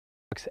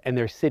and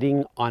they're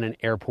sitting on an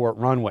airport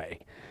runway.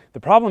 The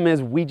problem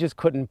is we just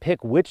couldn't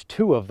pick which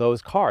two of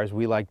those cars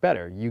we like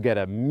better. You get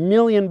 $1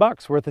 million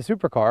worth of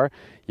supercar,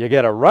 you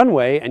get a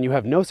runway, and you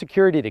have no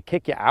security to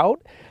kick you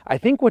out. I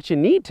think what you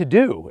need to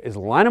do is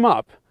line them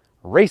up,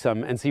 race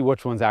them, and see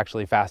which one's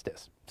actually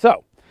fastest.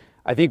 So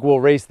I think we'll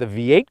race the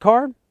V8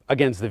 car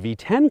against the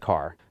V10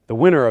 car. The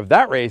winner of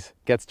that race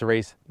gets to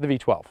race the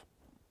V12.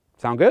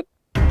 Sound good?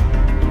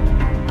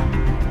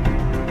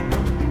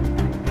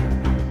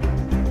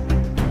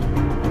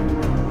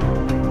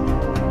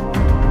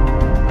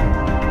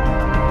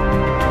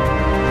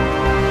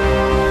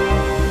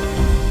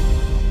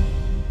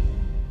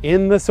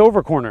 In the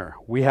silver corner,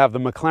 we have the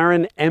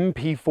McLaren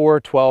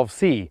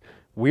Mp4-12C.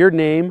 Weird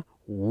name,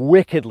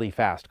 wickedly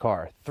fast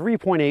car.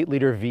 3.8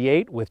 liter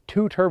V8 with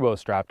 2 turbos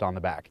strapped on the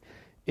back.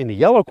 In the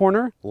yellow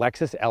corner,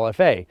 Lexus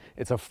Lfa.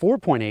 It's a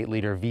 4.8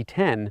 liter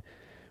V10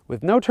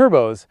 with no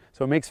turbos,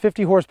 so it makes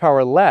 50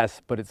 horsepower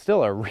less, but it's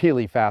still a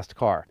really fast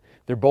car.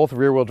 They're both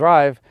rear-wheel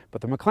drive,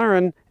 but the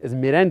McLaren is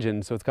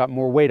mid-engine, so it's got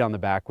more weight on the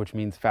back, which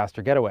means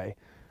faster getaway.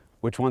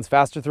 Which one's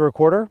faster through a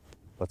quarter?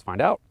 Let's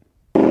find out.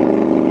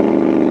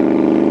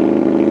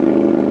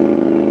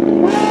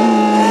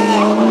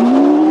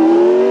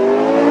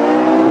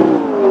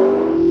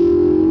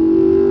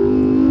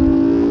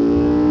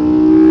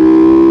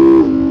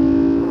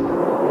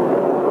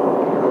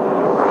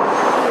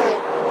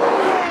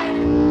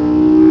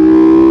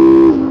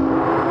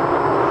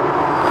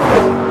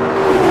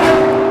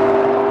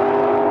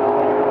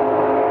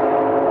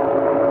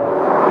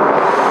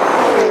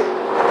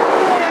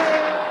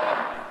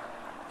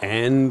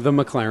 And the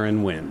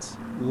McLaren wins.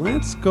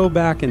 Let's go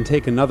back and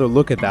take another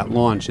look at that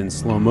launch in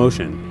slow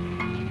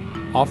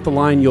motion. Off the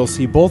line, you'll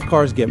see both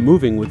cars get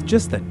moving with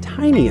just the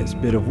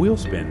tiniest bit of wheel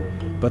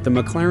spin, but the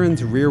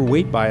McLaren's rear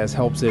weight bias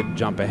helps it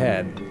jump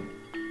ahead.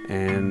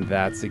 And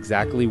that's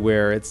exactly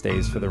where it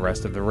stays for the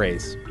rest of the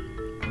race.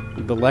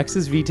 The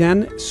Lexus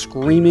V10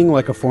 screaming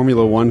like a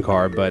Formula One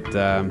car, but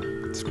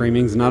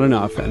screaming's not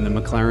enough, and the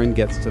McLaren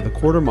gets to the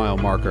quarter-mile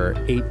marker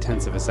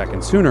 0.8 of a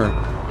second sooner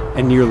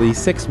and nearly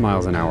 6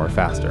 miles an hour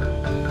faster.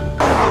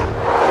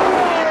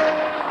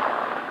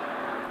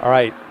 All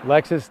right,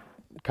 Lexus,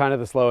 kind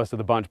of the slowest of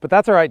the bunch, but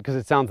that's all right because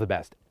it sounds the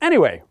best.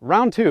 Anyway,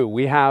 round 2,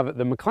 we have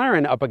the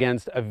McLaren up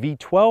against a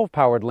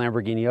V12-powered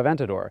Lamborghini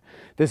Aventador.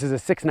 This is a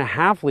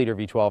 6.5 liter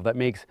V12 that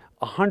makes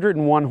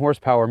 101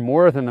 horsepower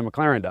more than the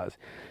McLaren does.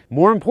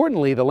 More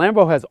importantly, the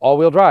Lambo has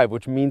all-wheel drive,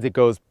 which means it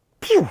goes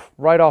pew,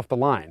 right off the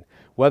line.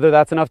 Whether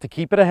that's enough to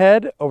keep it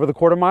ahead over the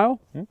quarter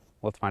mile,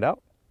 let's find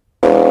out.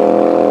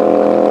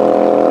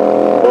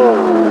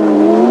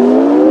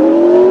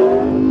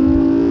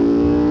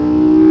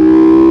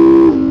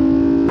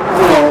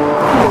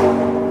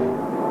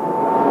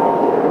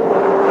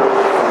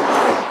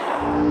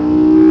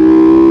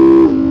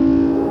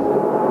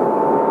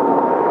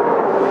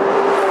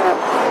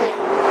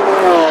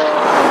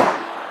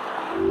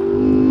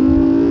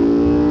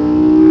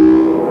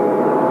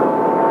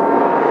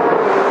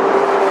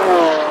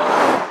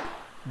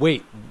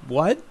 Wait,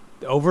 what?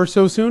 Over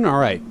so soon? All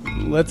right,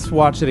 let's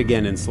watch it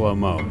again in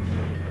slow-mo.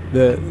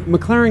 The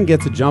McLaren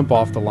gets a jump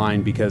off the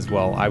line because,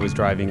 well, I was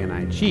driving and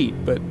I cheat,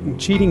 but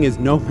cheating is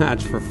no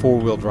match for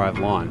four-wheel drive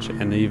launch,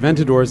 and the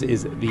Aventador's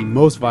is the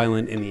most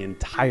violent in the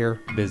entire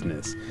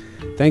business.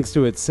 Thanks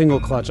to its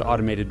single-clutch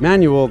automated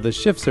manual, the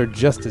shifts are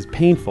just as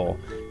painful.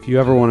 If you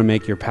ever want to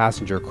make your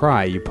passenger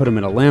cry, you put them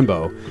in a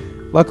Lambo.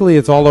 Luckily,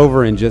 it's all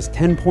over in just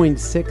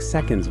 10.6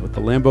 seconds, with the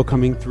Lambo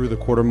coming through the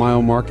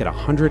quarter-mile mark at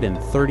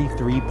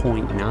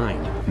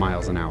 133.9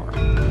 miles an hour.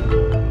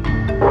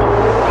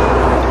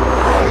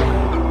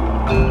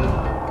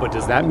 But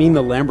does that mean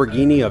the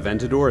Lamborghini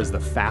Aventador is the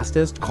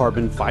fastest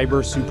carbon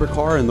fiber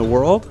supercar in the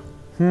world?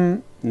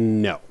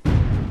 No.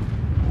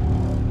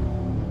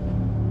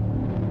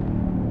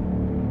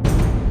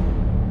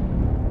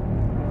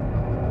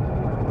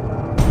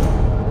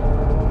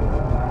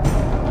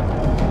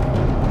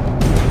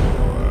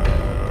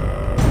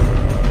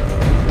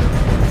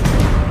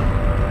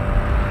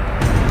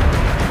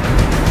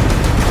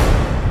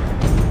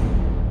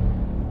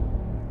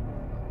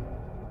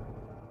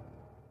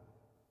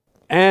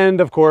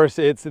 And of course,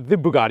 it's the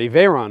Bugatti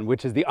Veyron,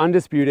 which is the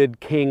undisputed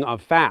king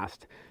of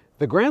fast.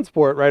 The Grand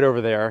Sport right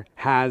over there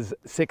has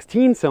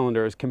 16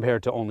 cylinders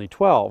compared to only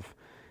 12.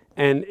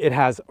 And it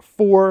has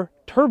 4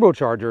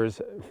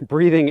 turbochargers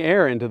breathing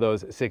air into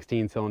those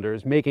 16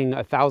 cylinders, making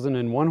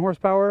 1,001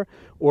 horsepower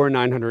or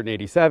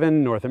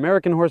 987 North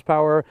American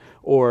horsepower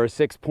or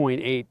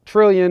 6.8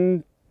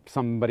 trillion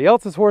somebody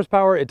else's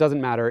horsepower. It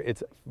doesn't matter,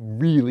 it's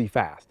really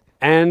fast.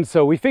 And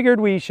so we figured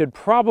we should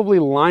probably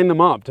line them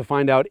up to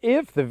find out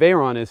if the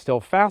Veyron is still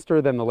faster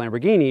than the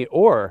Lamborghini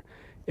or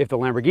if the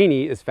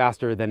Lamborghini is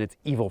faster than its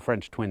evil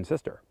French twin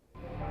sister.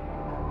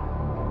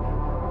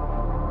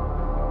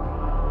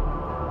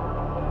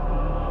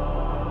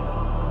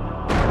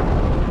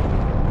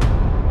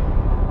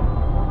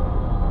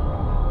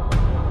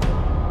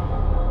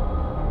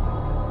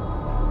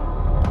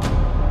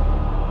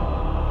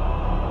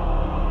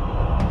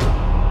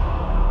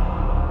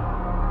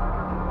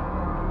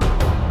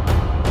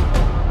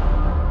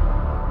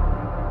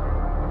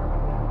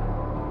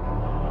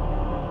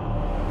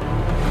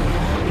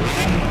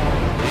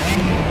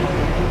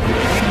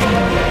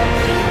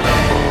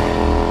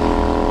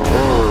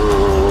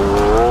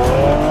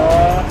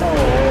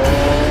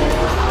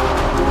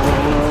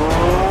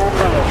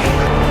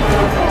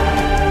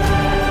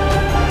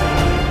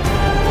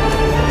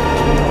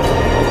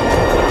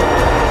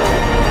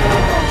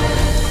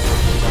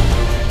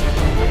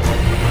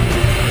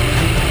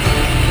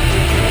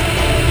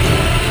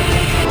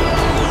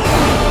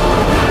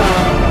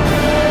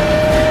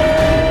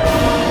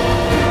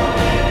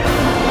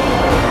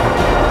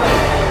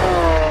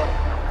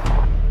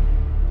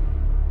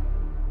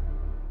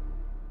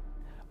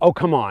 Oh,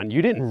 come on,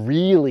 you didn't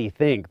really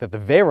think that the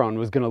Veyron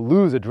was going to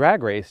lose a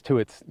drag race to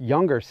its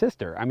younger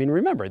sister. I mean,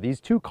 remember, these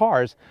two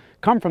cars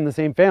come from the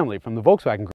same family, from the Volkswagen Group.